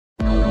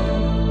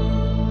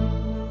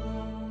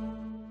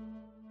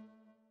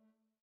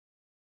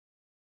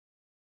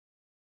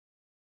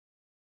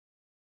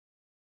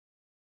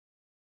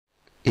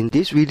In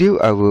this video,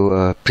 I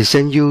will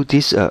present you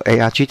this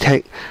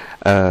ARGtek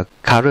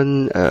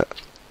current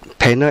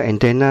panel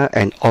antenna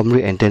and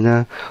Omni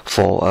antenna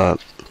for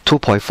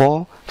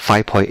 2.4,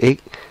 5.8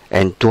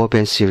 and dual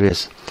band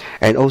series.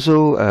 And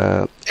also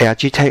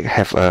ARGtek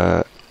have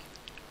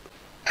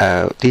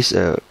this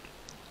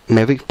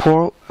Mavic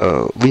Pro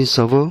wind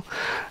server.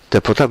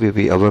 The product will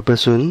be available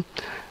soon.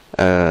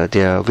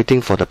 They are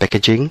waiting for the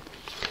packaging.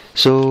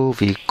 So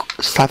we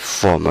start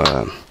from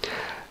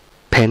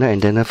panel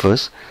antenna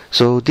first.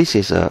 So this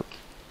is a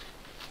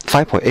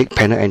 5.8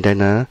 panel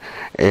antenna.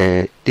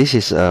 This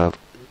is a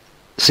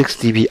 6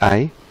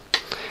 dBi,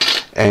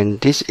 and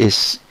this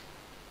is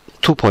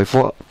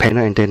 2.4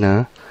 panel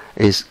antenna.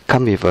 Is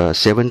come with a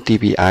 7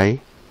 dBi,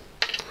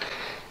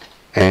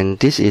 and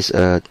this is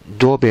a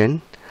dual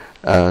band.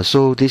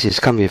 So this is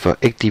come with a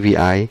 8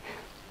 dBi,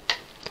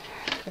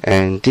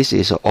 and this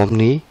is a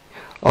Omni.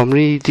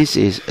 Omni, this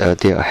is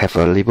they have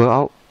a label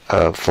out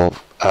for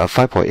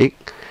 5.8.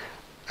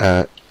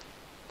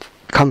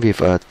 Come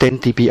with a 10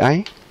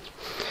 dBi,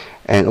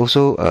 and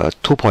also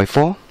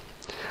 2.4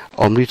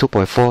 Omni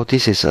 2.4.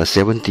 This is a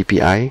 7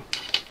 dBi,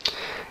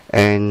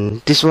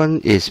 and this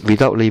one is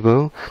without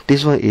label.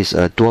 This one is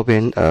a dual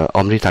band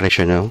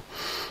omnidirectional.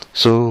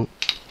 So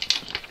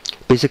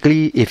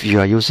basically, if you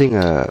are using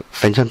a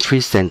Phantom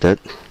 3 standard,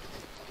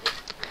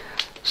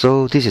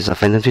 so this is a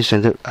Phantom 3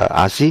 standard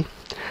RC.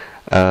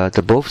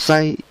 The both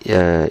side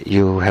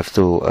you have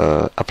to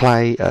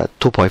apply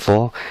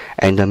 2.4,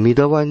 and the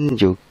middle one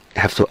you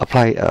have to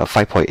apply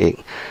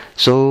 5.8.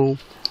 So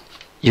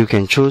you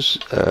can choose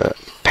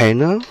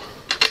panel,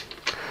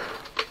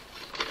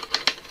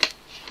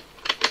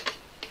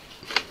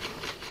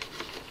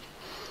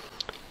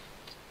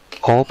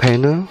 all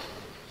panel,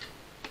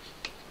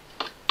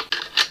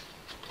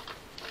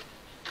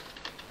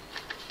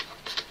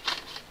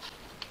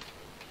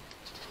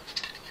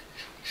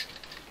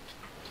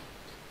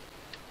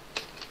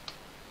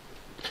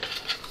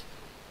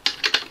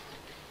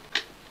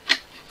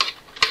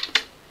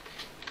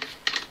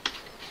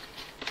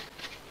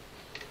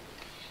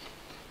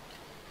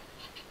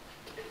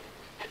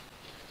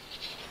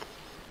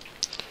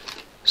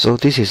 so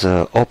this is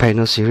a all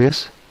panel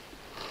series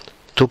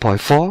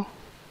 2.4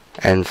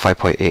 and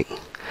 5.8,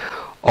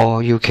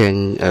 or you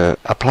can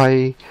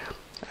apply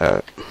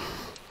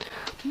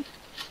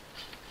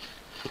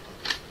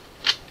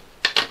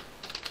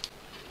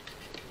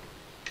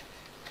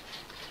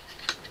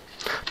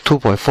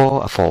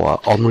 2.4 for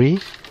Omni.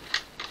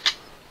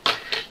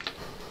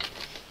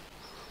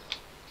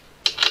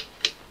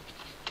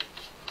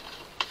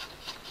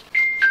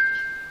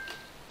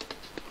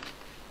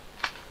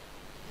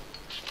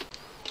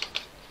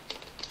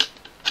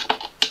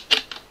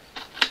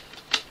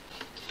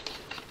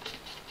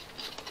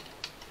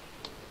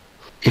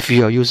 If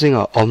you are using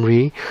an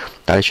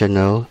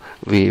omnidirectional,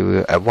 we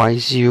will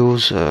advise you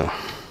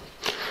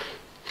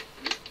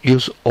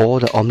use all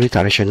the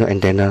omnidirectional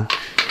antenna.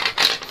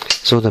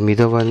 So the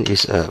middle one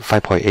is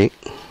 5.8.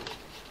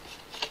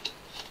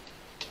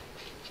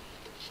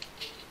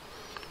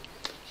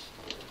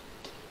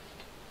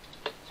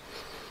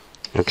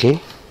 Okay.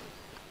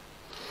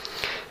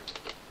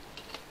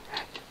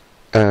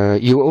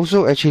 You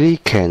also actually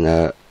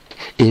can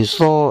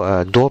install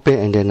a dual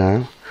band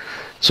antenna.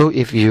 So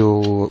if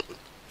you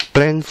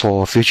plan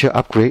for future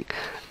upgrade,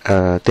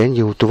 then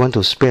you don't want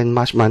to spend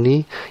much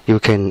money, you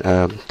can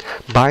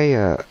buy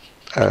a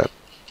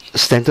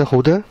standard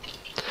holder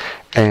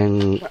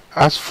and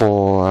ask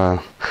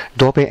for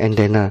dual band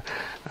antenna.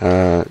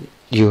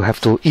 You have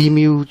to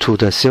email to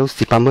the sales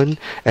department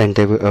and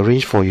they will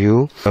arrange for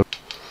you.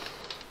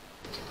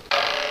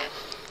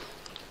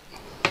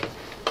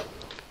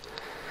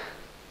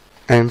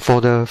 And for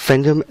the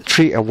Phantom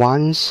 3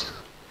 Advance,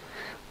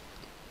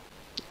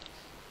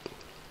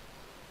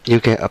 you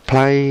can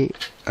apply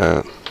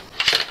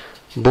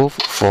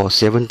both for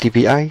 7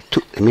 dBi,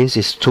 it means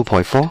it's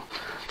 2.4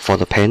 for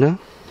the panel.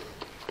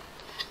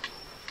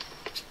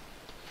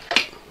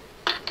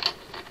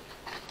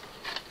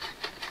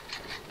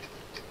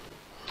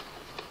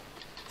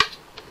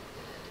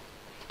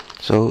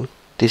 So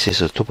this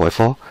is a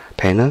 2.4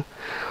 panel,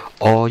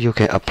 or you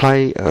can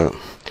apply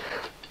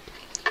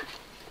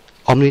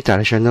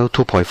omnidirectional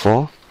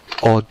 2.4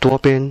 or dual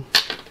band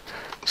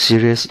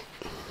series.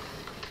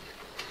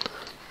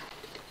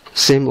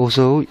 Same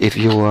also, if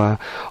you are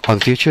on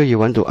future you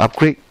want to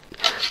upgrade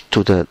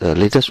to the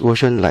latest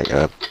version like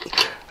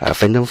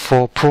Phantom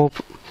 4 Pro,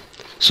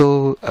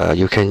 so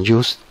you can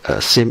use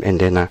same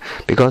antenna,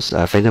 because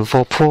Phantom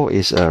 4 Pro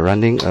is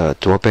running a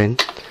dual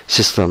band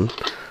system,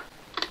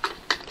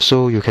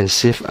 so you can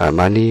save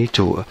money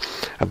to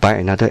buy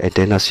another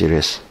antenna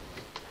series.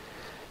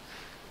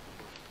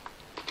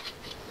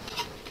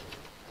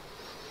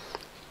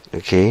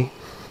 Okay,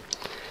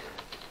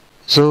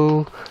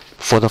 so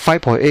for the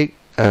 5.8,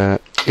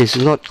 it's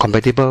not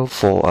compatible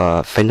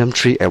for Phantom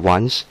 3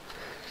 Advance.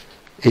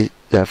 The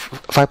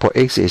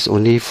 5.8 is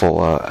only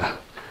for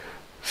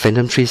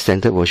Phantom 3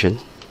 standard version.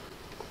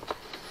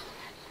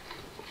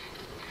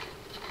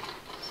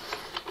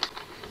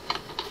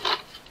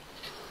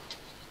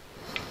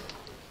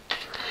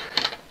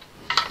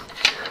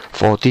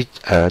 For the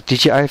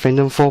DJI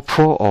Phantom 4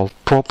 Pro or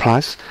Pro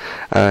Plus,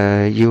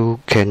 you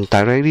can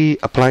directly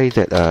apply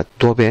that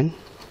dual band.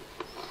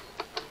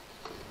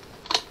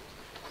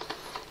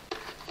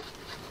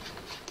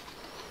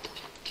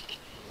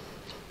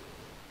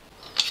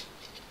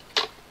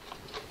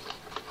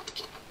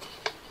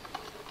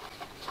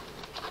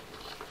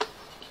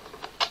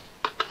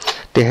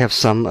 They have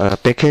some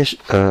package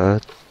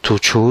to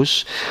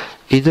choose.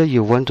 Either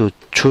you want to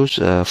choose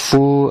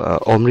full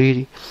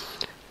Omni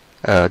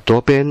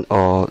dual band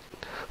or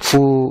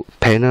full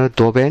panel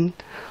dual band,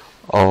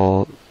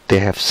 or they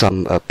have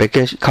some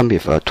package come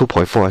with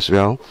 2.4 as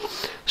well.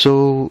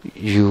 So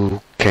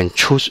you can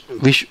choose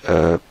which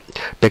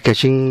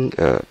packaging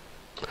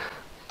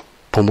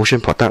promotion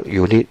product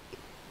you need.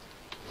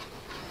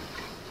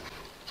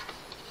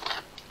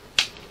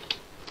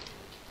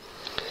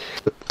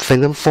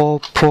 Phantom 4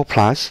 Pro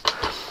Plus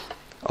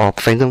or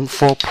Phantom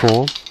 4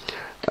 Pro,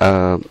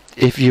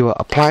 if you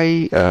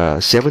apply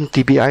 7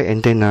 dBi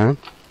antenna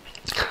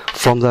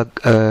from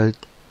the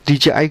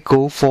DJI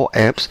Go 4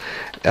 apps,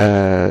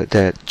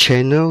 the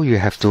channel you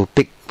have to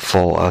pick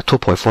for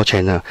 2.4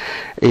 channel.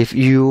 If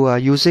you are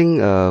using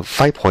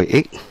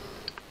 5.8,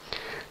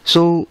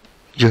 so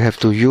you have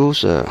to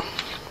use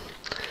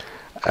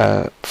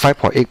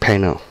 5.8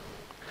 panel.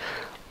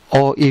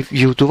 Or if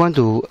you don't want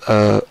to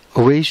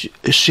always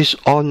switch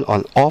on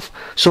off,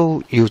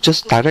 so you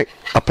just direct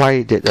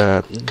apply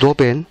the dual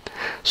band.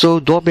 So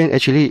dual band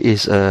actually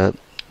is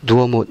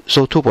dual mode,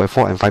 so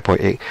 2.4 and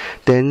 5.8.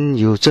 Then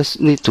you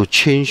just need to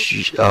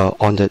change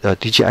on the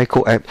DJI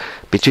Go app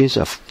between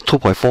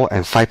 2.4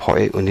 and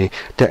 5.8 only.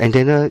 The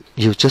antenna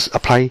you just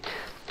apply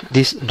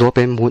this dual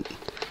band mode,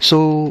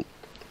 so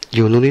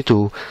you no need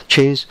to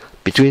change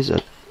between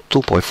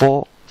 2.4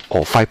 or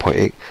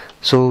 5.8,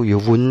 so you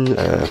won't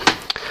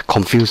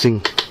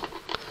confusing.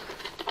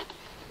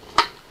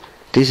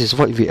 This is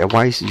what we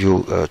advise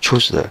you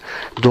choose the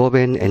dual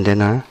band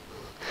antenna.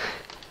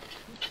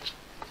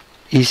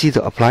 Easy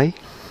to apply.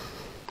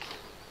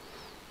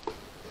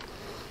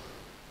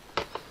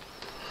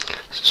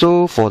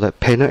 So for the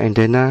panel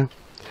antenna,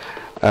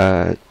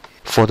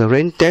 for the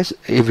range test,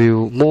 it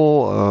will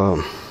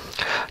more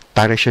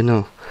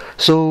directional.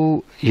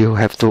 So you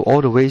have to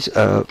always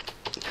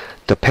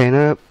the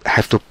panel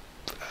have to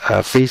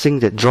facing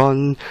the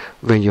drone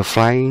when you're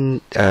flying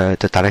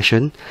the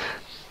direction.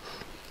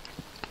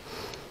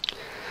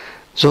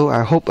 So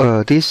I hope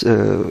this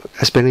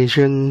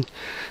explanation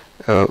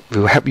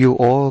will help you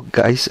all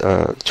guys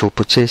to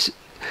purchase.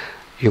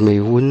 You may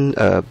won't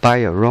buy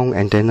a wrong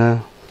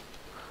antenna.